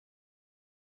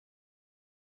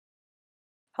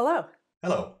Hello.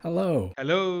 Hello. Hello.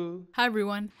 Hello. Hi,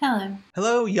 everyone. Hello.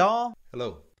 Hello, y'all.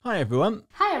 Hello. Hi, everyone.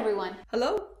 Hi, everyone.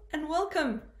 Hello and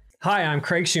welcome. Hi, I'm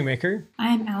Craig Shoemaker.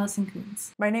 I'm Allison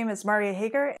Coons. My name is Maria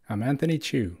Hager. I'm Anthony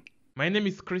Chu. My name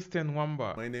is Christian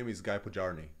Wamba. My name is Guy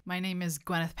Pojarny. My name is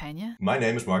Gwyneth Pena. My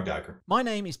name is Mark Duiker. My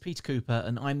name is Peter Cooper,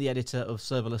 and I'm the editor of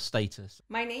Serverless Status.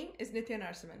 My name is Nitya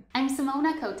Narasimhan. I'm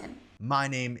Simona Coten. My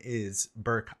name is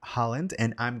Burke Holland,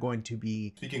 and I'm going to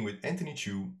be Speaking with Anthony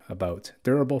Chu About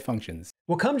durable functions.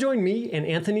 Well, come join me and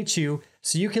Anthony Chu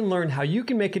so you can learn how you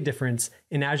can make a difference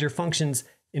in Azure Functions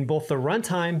in both the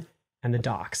runtime and the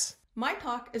docs. My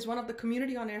talk is one of the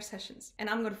community on-air sessions, and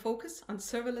I'm going to focus on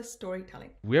serverless storytelling.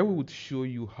 Where we would show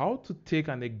you how to take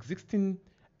an existing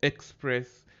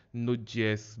Express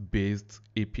Node.js based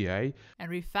API and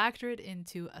refactor it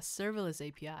into a serverless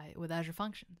API with Azure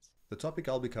Functions. The topic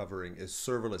I'll be covering is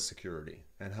serverless security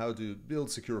and how to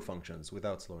build secure functions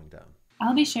without slowing down.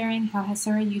 I'll be sharing how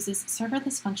Hasura uses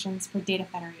serverless functions for data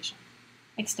federation,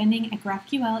 extending a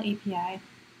GraphQL API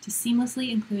to seamlessly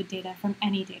include data from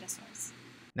any data source.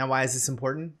 Now, why is this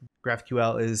important?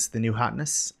 GraphQL is the new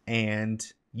hotness, and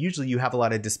usually you have a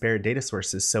lot of disparate data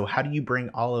sources. So how do you bring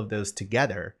all of those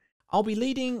together? I'll be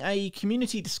leading a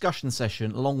community discussion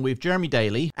session along with Jeremy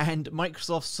Daly and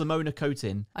Microsoft's Simona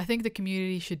Coten. I think the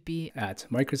community should be At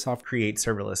Microsoft Create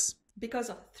serverless. Because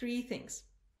of three things.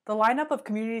 The lineup of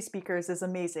community speakers is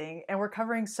amazing, and we're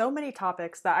covering so many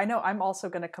topics that I know I'm also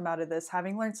going to come out of this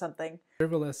having learned something.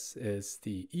 Serverless is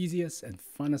the easiest and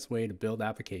funnest way to build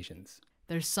applications.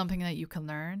 there's something that you can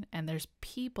learn, and there's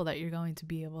people that you're going to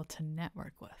be able to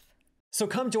network with. So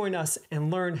come join us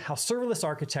and learn how serverless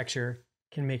architecture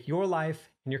can make your life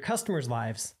and your customers'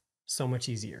 lives so much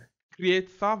easier. Create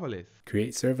serverless.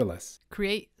 Create serverless.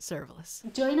 Create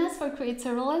serverless. Join us for Create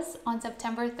Serverless on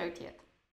September 30th.